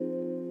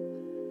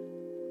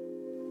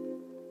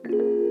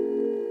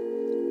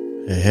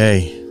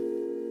Hey,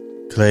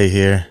 Clay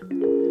here,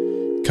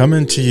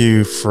 coming to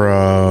you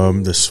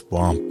from the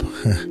swamp.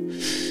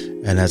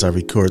 And as I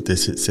record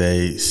this, it's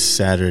a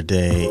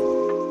Saturday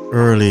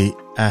early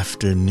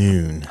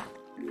afternoon.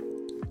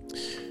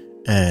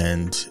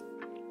 And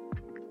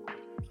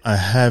I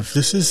have,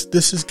 this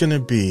is going to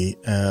be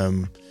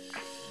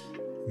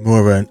more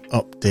of an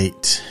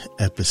update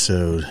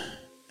episode.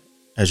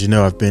 As you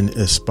know, I've been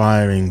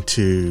aspiring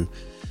to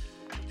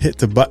hit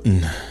the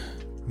button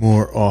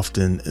more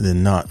often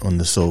than not on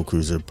the Soul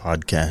Cruiser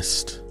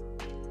podcast.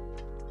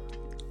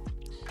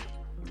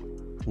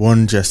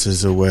 One, just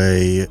as a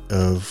way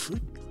of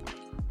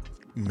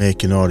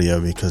making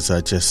audio, because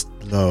I just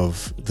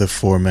love the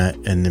format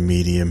and the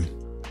medium.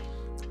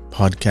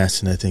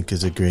 Podcasting, I think,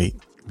 is a great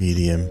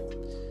medium.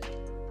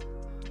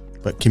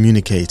 But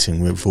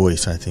communicating with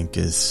voice, I think,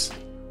 it's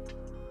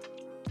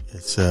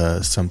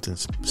something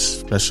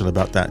special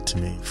about that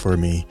for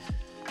me.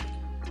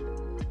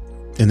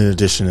 In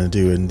addition to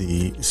doing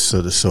the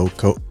Soul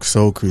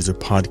Cruiser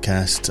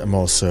podcast, I'm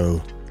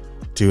also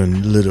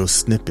doing little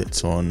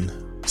snippets on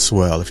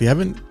Swell. If you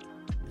haven't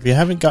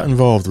got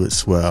involved with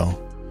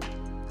Swell,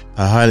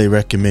 I highly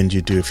recommend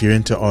you do. If you're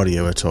into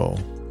audio at all,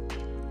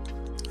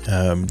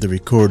 the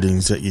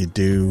recordings that you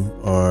do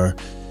are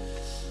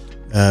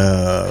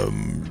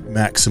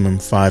maximum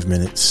 5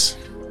 minutes,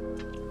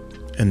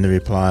 and the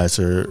replies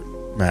are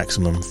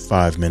maximum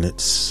 5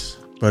 minutes.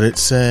 But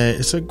it's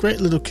a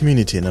great little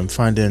community, and I'm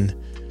finding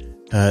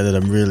that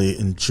I'm really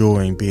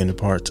enjoying being a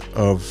part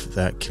of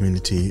that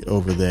community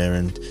over there,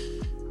 and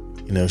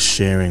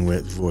sharing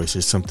with voice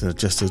is something that's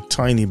just a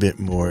tiny bit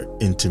more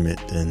intimate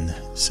than,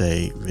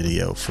 say,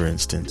 video, for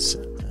instance.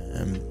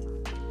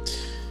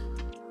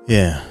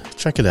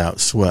 Check it out,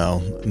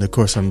 Swell. And of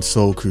course, I'm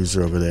Soul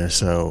Cruiser over there,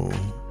 so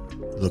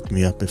look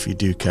me up if you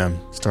do come.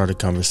 Start a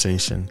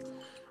conversation.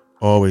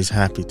 Always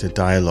happy to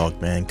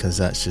dialogue, man, because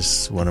that's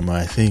just one of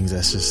my things.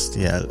 That's just,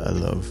 I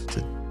love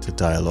to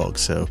dialogue.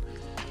 So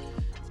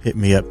hit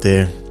me up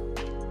there.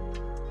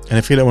 And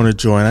if you don't want to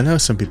join, I know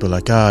some people are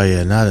like,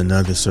 not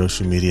another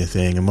social media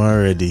thing. I'm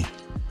already,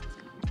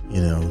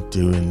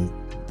 doing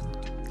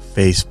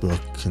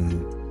Facebook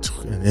and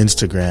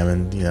Instagram,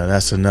 and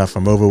that's enough.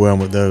 I'm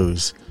overwhelmed with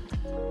those.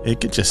 You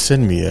could just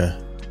send me a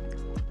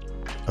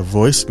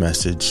voice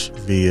message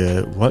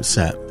via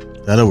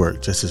WhatsApp. That'll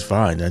work just as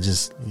fine. I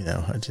just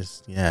want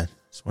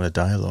to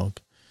dialogue.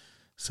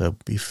 So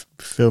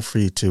feel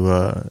free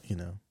to,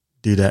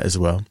 do that as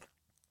well.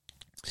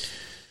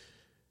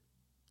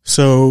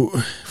 So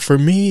for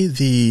me,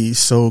 the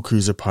Soul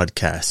Cruiser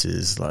podcast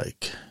is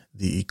like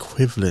the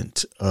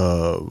equivalent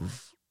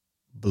of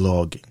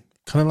blogging,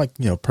 kind of like,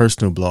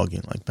 personal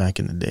blogging, like back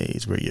in the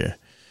days where you're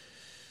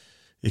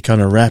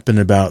kind of rapping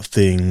about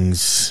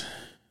things.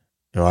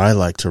 I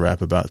like to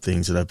rap about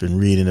things that I've been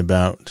reading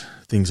about,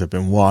 things I've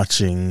been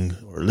watching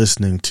or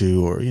listening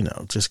to, or,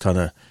 just kind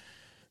of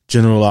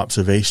general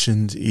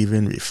observations,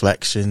 even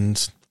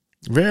reflections.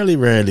 Rarely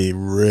would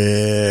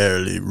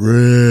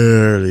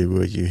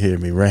you hear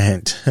me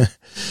rant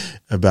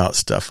about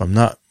stuff. I'm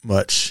not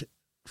much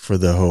for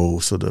the whole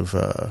sort of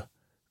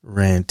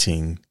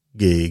ranting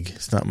gig.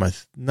 It's not my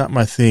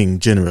thing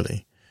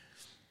generally.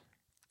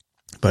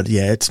 But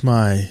it's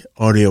my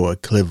audio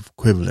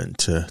equivalent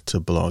to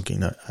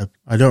blogging.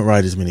 I don't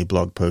write as many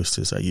blog posts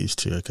as I used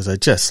to, because I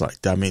just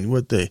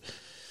with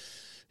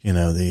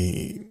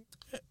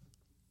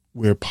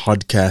where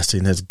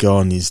podcasting has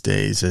gone these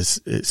days,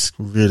 it's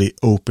really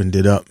opened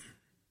it up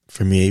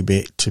for me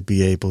to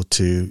be able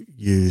to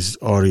use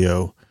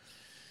audio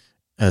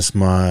as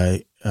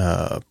my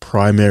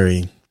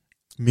primary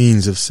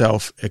means of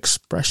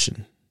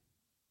self-expression.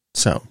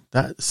 So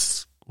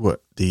that's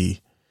what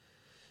the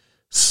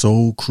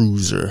Soul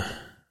Cruiser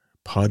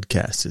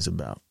podcast is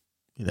about.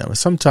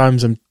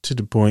 Sometimes I'm to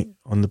the point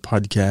on the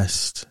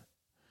podcast,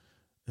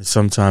 and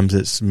sometimes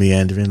it's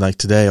meandering. Like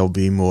today, I'll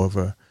be more of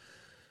it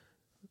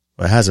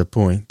has a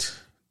point,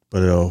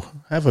 but it'll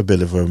have a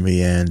bit of a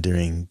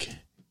meandering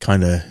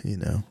kind of,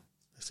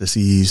 let's just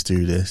ease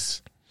through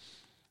this.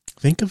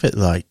 Think of it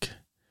like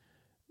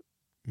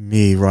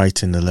me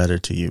writing a letter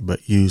to you,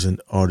 but using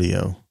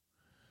audio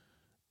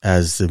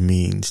as the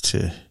means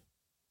to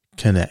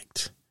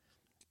connect.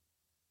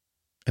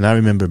 And I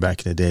remember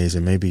back in the days,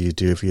 and maybe you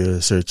do if you're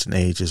a certain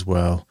age as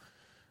well,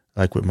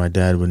 like with my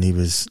dad when he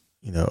was,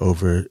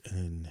 over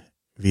in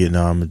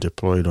Vietnam and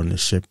deployed on the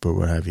ship or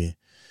what have you.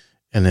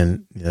 And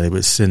then, they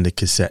would send a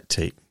cassette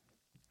tape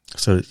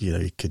so that,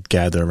 you could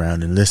gather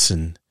around and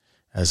listen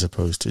as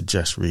opposed to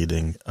just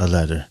reading a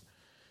letter.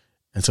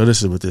 And so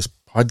this is what this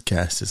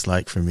podcast is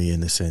like for me, in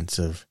the sense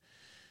of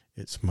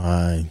it's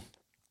my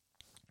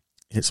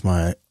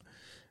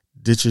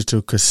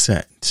digital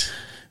cassette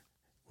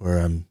where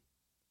I'm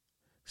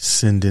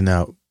sending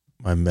out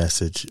my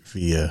message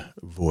via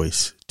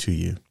voice to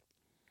you.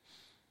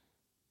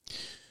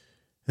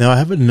 Now, I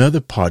have another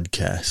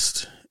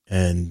podcast,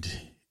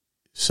 and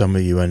some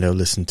of you I know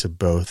listen to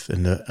both,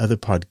 and the other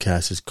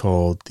podcast is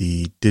called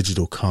The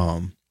Digital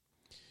Calm,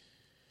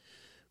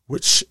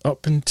 which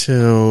up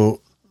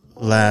until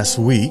last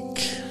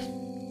week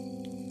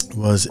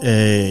was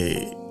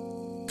a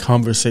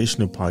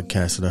conversational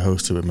podcast that I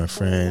hosted with my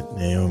friend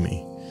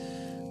Naomi.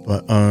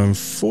 But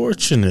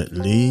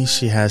unfortunately,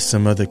 she has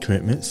some other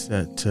commitments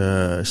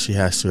that she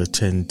has to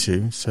attend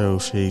to, so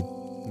she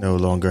no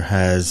longer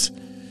has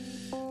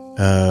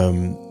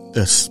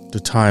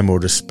the time or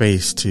the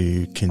space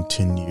to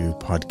continue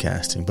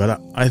podcasting. But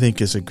I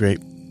think it's a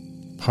great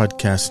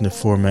podcast in the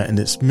format, and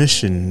its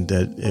mission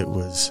that it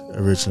was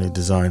originally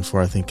designed for,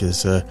 I think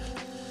is a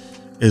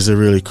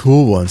really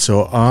cool one.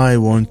 So I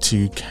want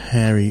to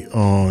carry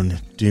on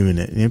doing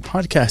it. And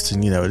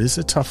podcasting, it is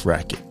a tough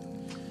racket.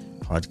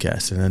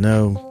 Podcasting, I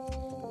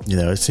know,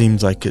 it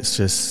seems like it's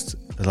just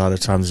a lot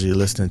of times you're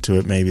listening to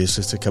it, maybe it's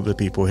just a couple of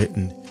people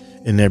hitting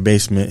in their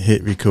basement,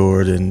 hit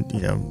record and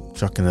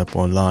chucking up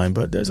online.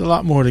 But there's a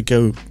lot more to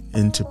go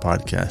into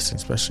podcasting,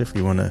 especially if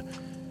you want to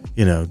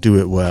do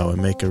it well and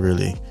make a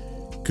really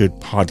good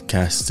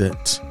podcast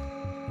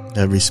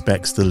that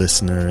respects the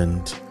listener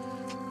and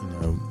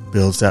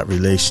builds that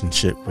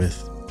relationship with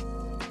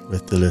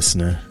the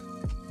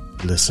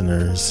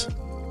listeners.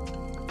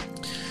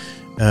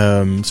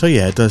 So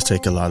yeah, it does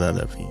take a lot out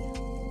of you.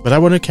 But I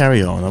want to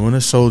carry on. I want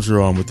to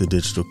soldier on with the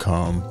digital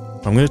calm.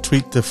 I'm going to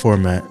tweak the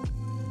format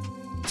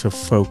to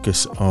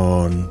focus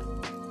on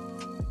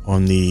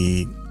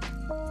the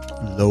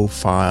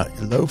lo-fi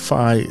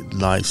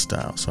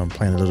lifestyle. So I'm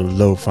playing a little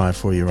lo-fi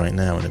for you right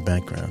now in the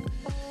background.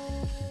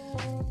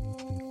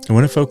 I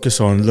want to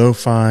focus on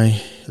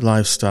lo-fi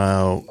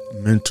lifestyle,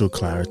 mental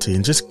clarity,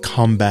 and just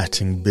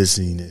combating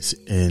busyness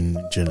in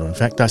general. In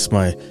fact, that's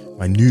my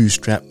new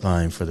strap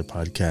line for the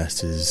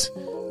podcast is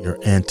your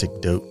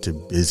antidote to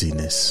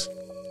busyness.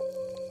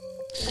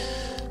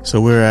 So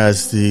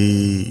whereas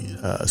the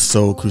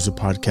Soul Cruiser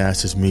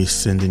podcast is me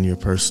sending you a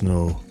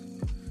personal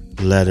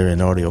letter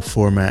in audio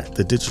format,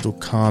 the digital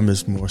calm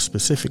is more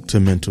specific to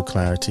mental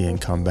clarity and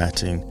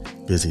combating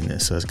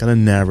busyness. So it's got a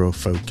narrow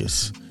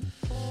focus.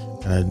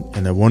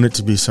 And I want it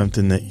to be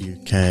something that you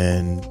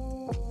can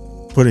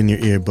put in your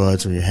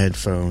earbuds or your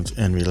headphones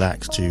and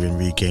relax to and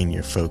regain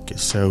your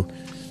focus. So,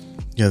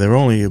 there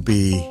only will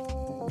be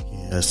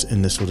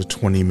in this sort of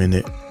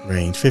 20-minute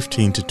range,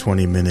 15 to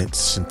 20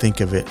 minutes, and think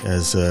of it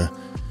as you're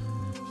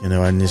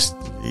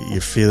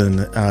feeling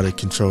out of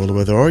control of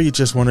weather, or you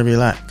just want to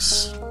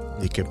relax.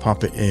 You can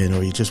pop it in,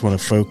 or you just want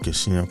to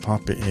focus.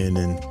 Pop it in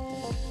and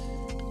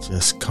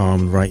just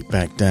calm right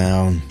back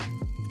down,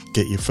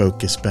 get your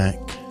focus back,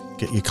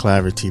 get your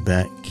clarity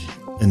back,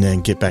 and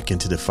then get back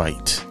into the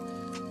fight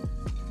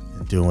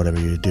and doing whatever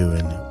you're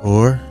doing,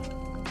 or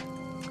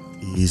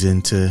ease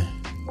into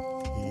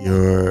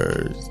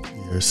your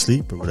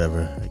sleep or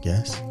whatever, I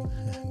guess.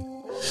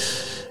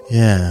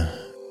 Yeah.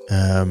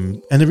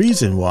 And the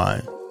reason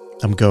why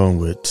I'm going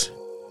with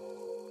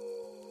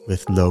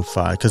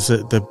lo-fi, because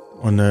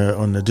on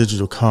the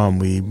digital calm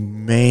we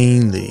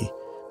mainly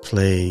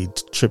played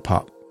trip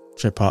hop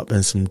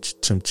and some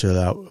chill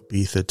out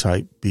Ibiza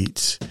type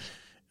beats.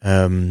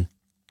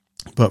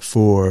 But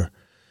for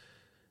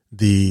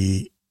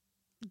the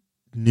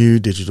new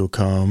digital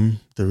calm,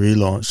 the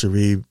relaunch,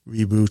 the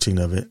rebooting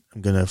of it,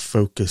 I'm going to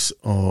focus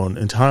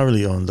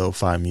entirely on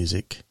lo-fi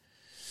music,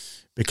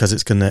 because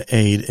it's going to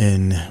aid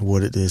in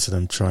what it is that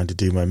I'm trying to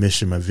do, my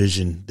mission, my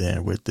vision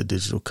there with the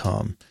digital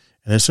calm.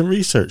 And there's some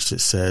research that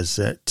says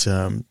that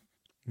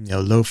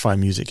lo-fi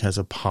music has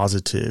a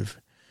positive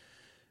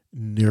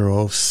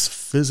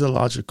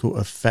neurophysiological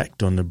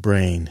effect on the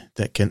brain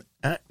that can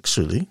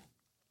actually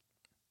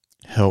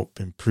help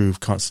improve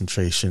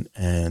concentration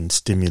and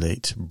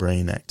stimulate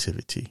brain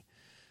activity.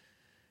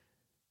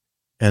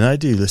 And I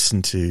do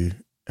listen to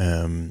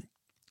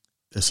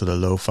the sort of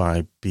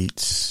lo-fi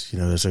beats.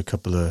 There's a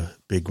couple of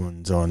big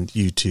ones on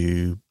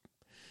YouTube,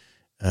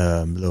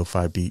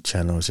 lo-fi beat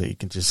channels that you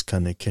can just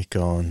kind of kick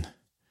on,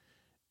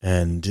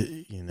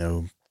 and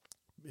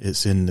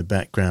it's in the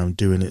background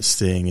doing its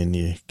thing, and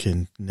you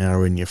can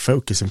narrow in your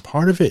focus. And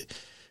part of it,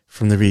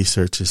 from the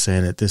research, is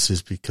saying that this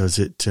is because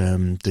it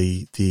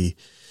the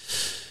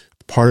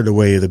part of the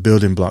way of the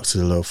building blocks of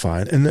the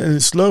lo-fi, and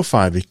it's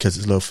lo-fi because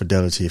it's low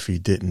fidelity. If you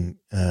didn't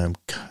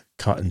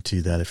cut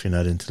into that, if you're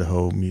not into the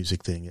whole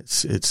music thing,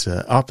 it's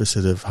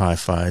opposite of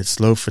hi-fi.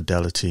 It's low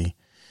fidelity.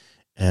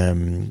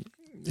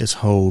 Its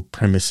whole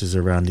premise is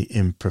around the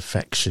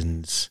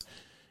imperfections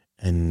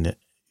and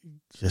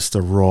just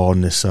the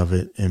rawness of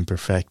it,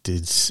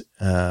 imperfected.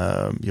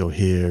 You'll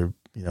hear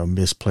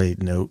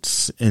misplayed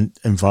notes,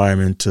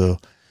 environmental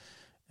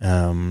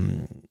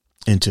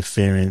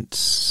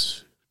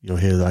interference. You'll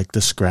hear like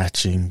the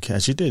scratching,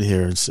 as you did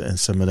hear, and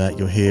some of that.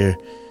 You'll hear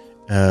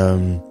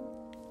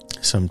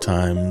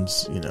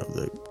sometimes,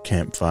 the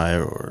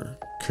campfire or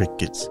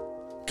crickets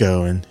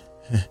going.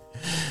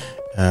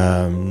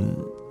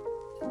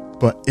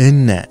 But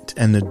in that,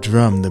 and the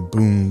drum, the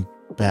boom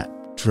bap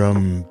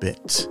drum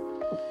bit,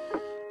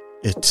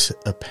 it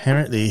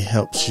apparently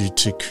helps you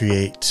to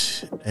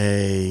create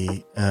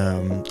a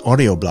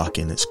audio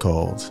blocking, it's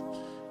called.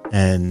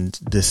 And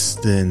this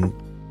then,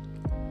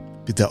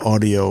 the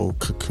audio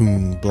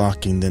cocoon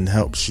blocking then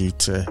helps you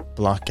to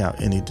block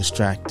out any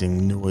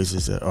distracting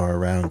noises that are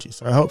around you.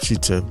 So it helps you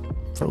to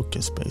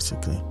focus,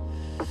 basically.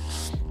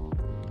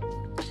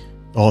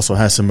 Also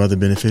has some other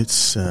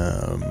benefits.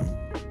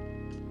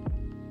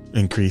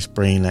 Increased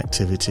brain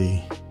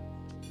activity,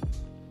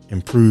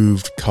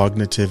 improved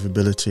cognitive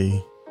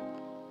ability,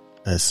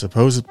 as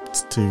supposed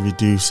to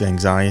reduce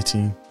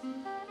anxiety,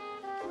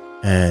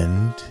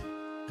 and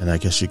I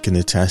guess you can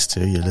attest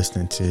to, you're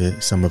listening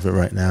to some of it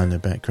right now in the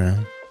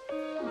background.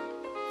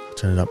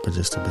 Turn it up for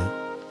just a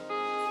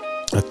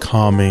bit. A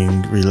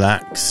calming,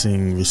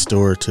 relaxing,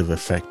 restorative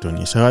effect on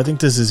you. So I think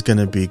this is going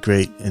to be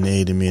great in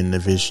aiding me in the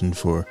vision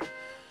for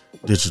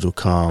Digital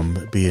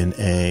Calm being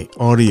a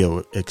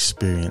audio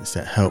experience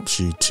that helps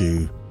you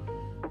to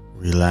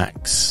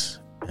relax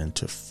and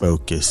to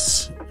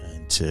focus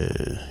and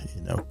to,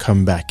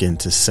 come back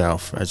into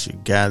self as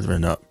you're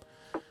gathering up,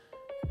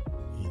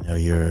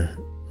 your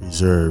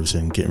reserves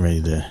and getting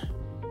ready to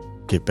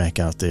get back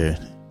out there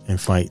and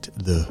fight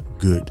the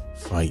good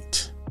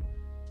fight.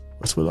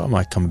 What's with all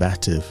my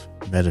combative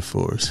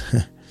metaphors?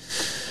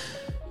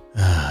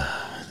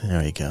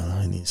 There we go.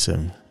 We need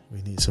some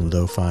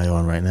lo-fi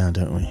on right now,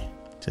 don't we?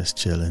 Just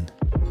chilling.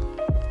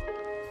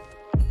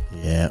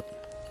 Yep.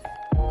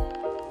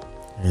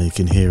 And you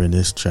can hear in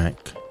this track,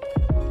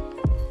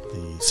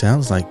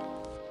 sounds like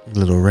a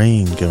little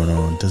rain going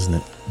on, doesn't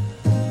it?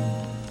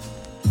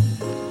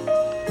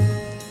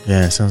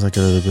 Yeah, it sounds like a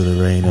little bit of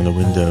rain on the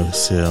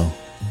windowsill.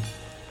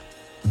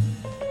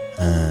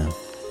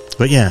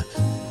 But yeah,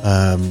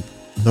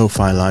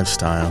 lo-fi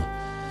lifestyle.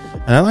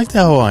 And I like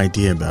the whole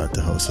idea about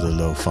the whole sort of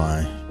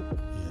lo-fi,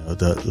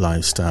 the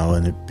lifestyle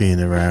and it being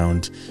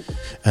around.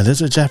 And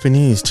there's a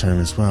Japanese term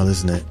as well,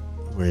 isn't it?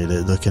 Where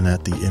they're looking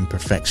at the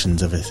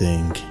imperfections of a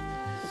thing.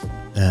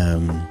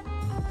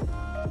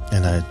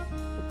 And I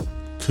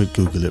could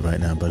Google it right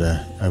now, but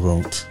I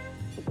won't.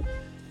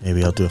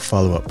 Maybe I'll do a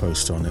follow-up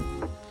post on it.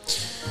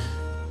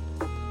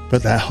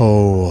 But that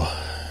whole,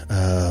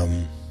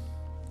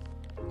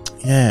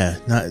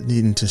 not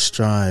needing to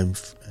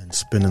strive and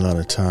spend a lot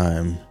of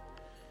time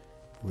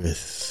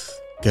with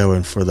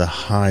going for the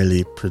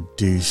highly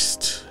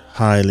produced,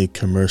 highly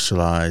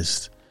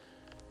commercialized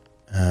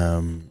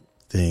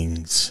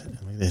things.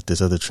 Let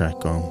this other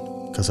track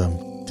on, because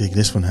I'm digging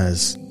this one.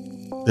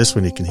 This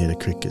one you can hear the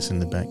crickets in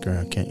the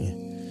background, can't you?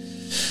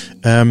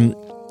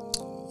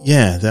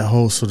 That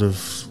whole sort of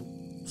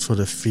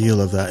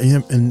feel of that,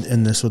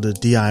 and the sort of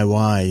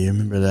DIY. You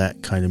remember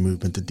that kind of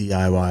movement, the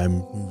DIY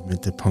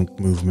movement, the punk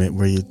movement,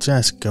 where you're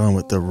just going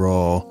with the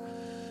raw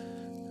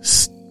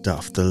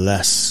stuff, the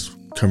less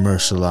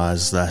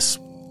commercialized, less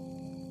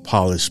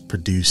polished,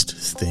 produced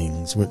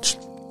things, which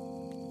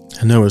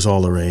I know is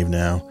all the rave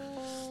now.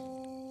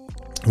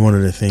 One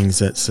of the things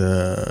that's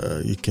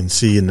you can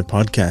see in the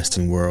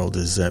podcasting world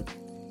is that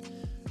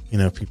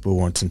people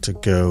wanting to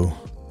go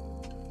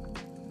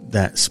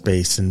that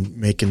space and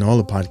making all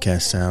the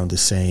podcasts sound the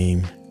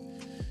same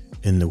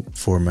in the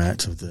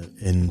format of the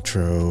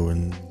intro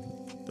and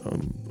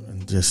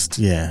just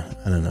I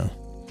don't know.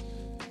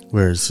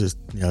 Whereas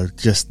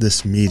just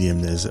this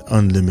medium, there's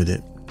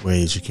unlimited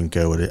ways you can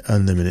go with it,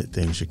 unlimited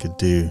things you could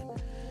do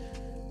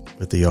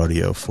with the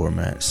audio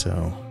format.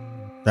 So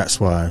that's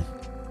why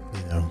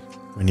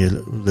when you're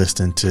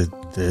listening to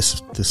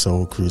this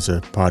Soul Cruiser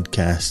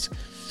podcast,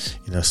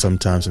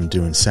 sometimes I'm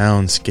doing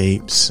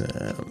soundscapes,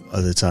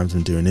 other times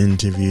I'm doing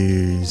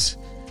interviews.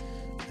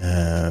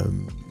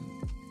 I'm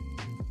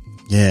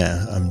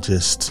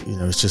just,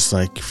 it's just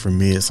like, for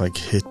me, it's like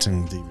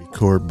hitting the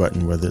record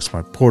button, whether it's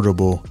my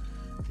portable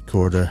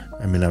recorder.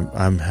 I mean,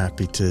 I'm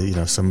happy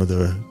to, some of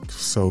the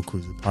Soul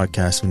Cruiser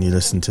podcasts, when you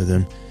listen to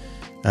them,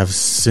 I've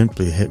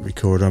simply hit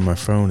record on my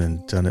phone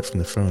and done it from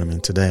the phone. I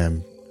mean, today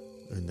I'm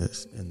in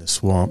the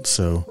swamp,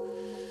 so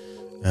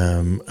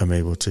I'm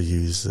able to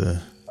use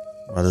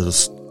my little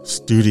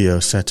studio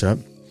setup.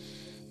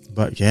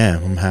 But yeah,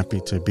 I'm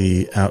happy to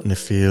be out in the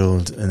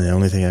field, and the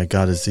only thing I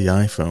got is the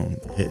iPhone,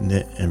 hitting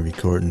it and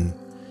recording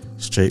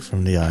straight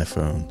from the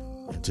iPhone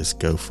and just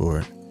go for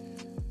it.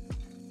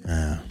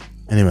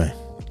 Anyway,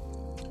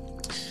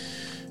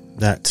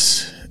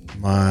 that's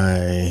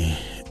my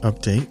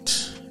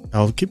update.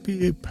 I'll keep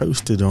you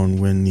posted on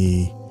when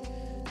the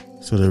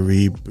sort of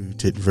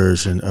rebooted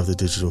version of the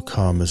Digital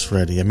Calm is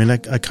ready. I mean, I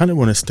kind of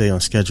want to stay on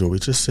schedule. We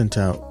just sent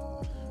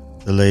out,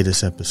 the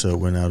latest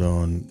episode went out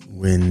on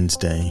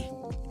Wednesday,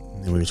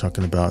 and we were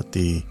talking about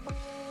the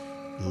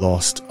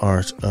lost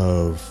art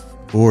of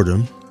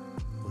boredom,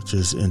 which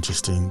is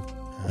interesting.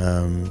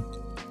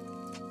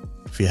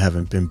 If you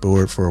haven't been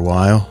bored for a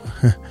while,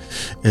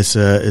 it's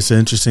an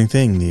interesting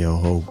thing, the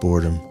whole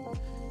boredom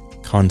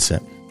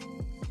concept,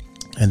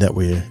 and that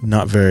we're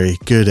not very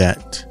good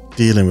at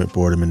dealing with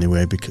boredom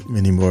anymore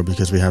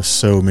because we have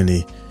so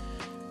many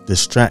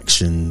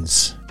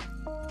distractions.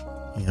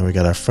 We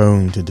got our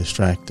phone to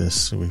distract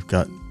us. We've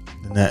got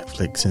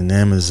Netflix and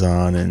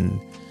Amazon and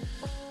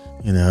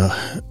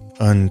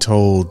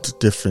untold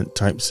different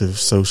types of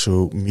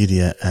social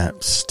media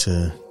apps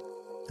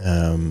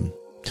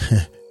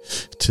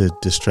to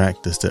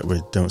distract us, that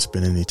we don't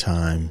spend any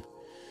time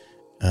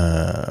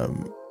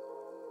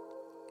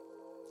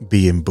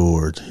being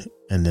bored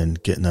and then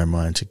getting our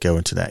mind to go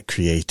into that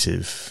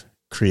creative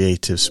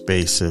creative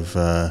space of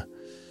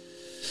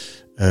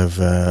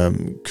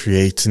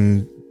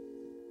creating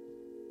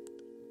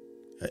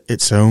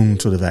its own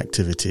sort of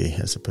activity,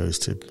 as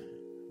opposed to,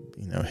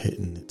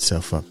 hitting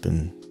itself up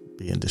and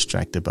being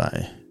distracted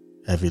by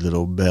every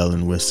little bell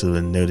and whistle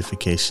and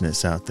notification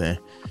that's out there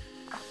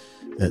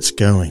that's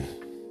going.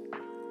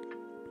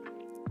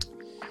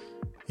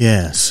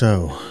 Yeah,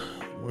 so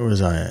where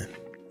was I at?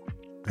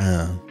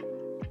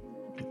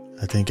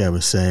 I think I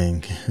was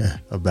saying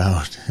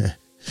about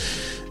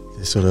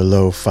this sort of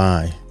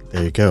lo-fi.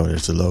 There you go,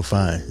 there's the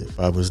lo-fi. If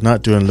I was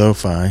not doing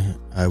lo-fi,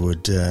 I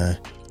would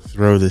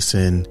throw this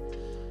in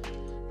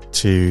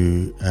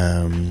to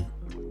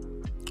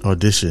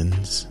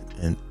auditions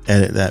and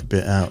edit that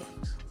bit out,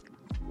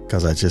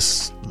 because I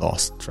just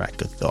lost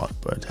track of thought.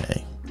 But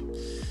hey,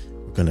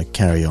 we're going to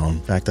carry on.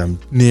 In fact, I'm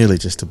nearly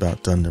just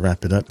about done to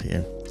wrap it up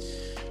here.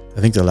 I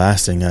think the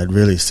last thing I'd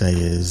really say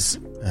is,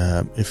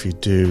 if you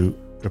do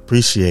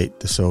appreciate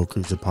the Soul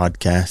Cruiser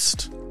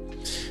podcast,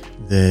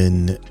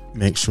 then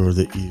make sure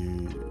that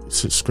you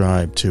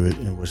subscribe to it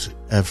in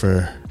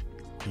whatever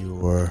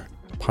your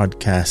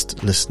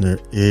podcast listener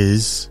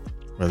is,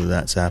 whether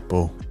that's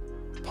Apple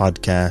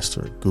Podcast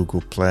or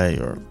Google Play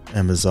or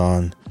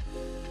Amazon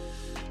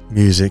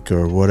Music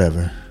or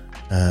whatever.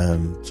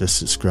 Just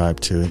subscribe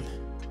to it.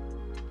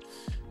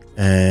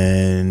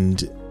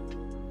 And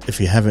if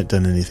you haven't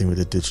done anything with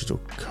the digital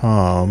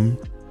comm,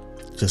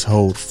 just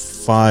hold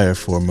fire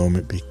for a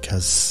moment,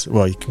 because,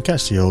 well, you can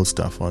catch the old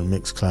stuff on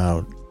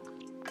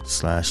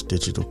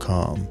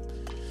Mixcloud/digitalcomm,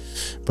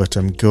 but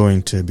I'm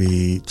going to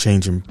be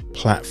changing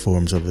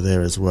platforms over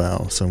there as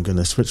well. So I'm going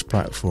to switch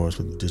platforms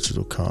with the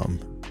digital comm,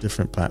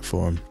 different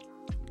platform.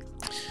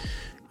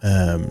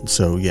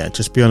 So yeah,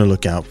 just be on the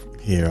lookout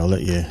here. I'll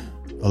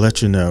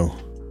let you know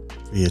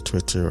via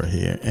Twitter or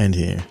here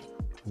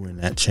when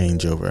that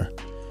changeover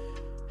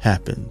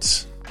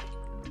happens.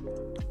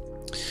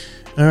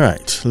 All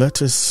right,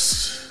 let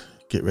us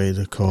get ready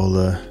to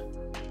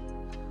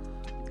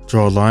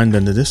draw a line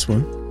under this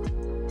one.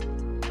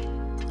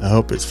 I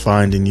hope it's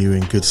finding you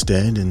in good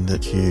stead, and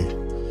that you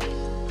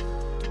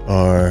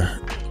are,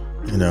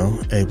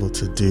 able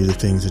to do the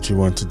things that you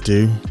want to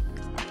do,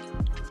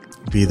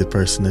 be the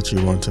person that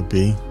you want to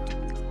be,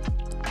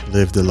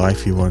 live the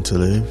life you want to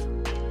live.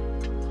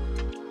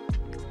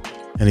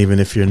 And even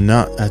if you're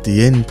not at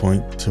the end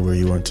point to where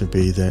you want to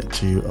be,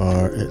 that you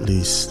are at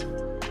least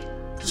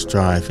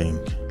striving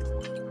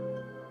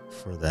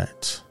for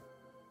that.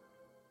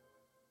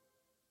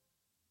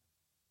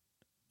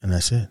 And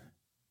that's it.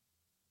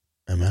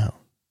 I'm out.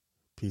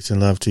 Peace and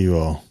love to you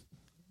all.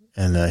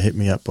 And hit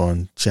me up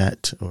on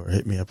chat, or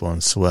hit me up on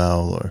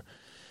Swell, or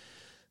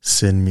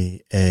send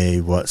me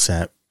a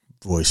WhatsApp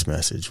voice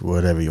message,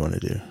 whatever you want to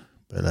do.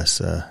 But let's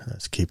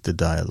keep the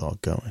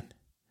dialogue going.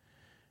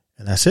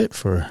 And that's it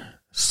for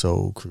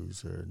Soul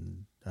Cruiser.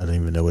 I don't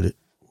even know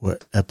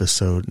what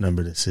episode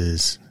number this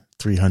is.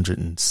 300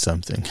 and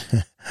something.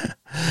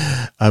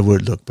 I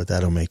would look, but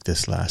that'll make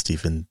this last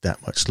even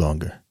that much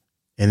longer.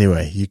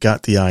 Anyway, you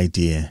got the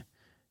idea.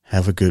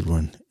 Have a good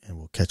one, and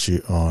we'll catch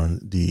you on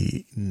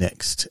the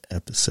next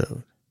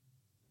episode.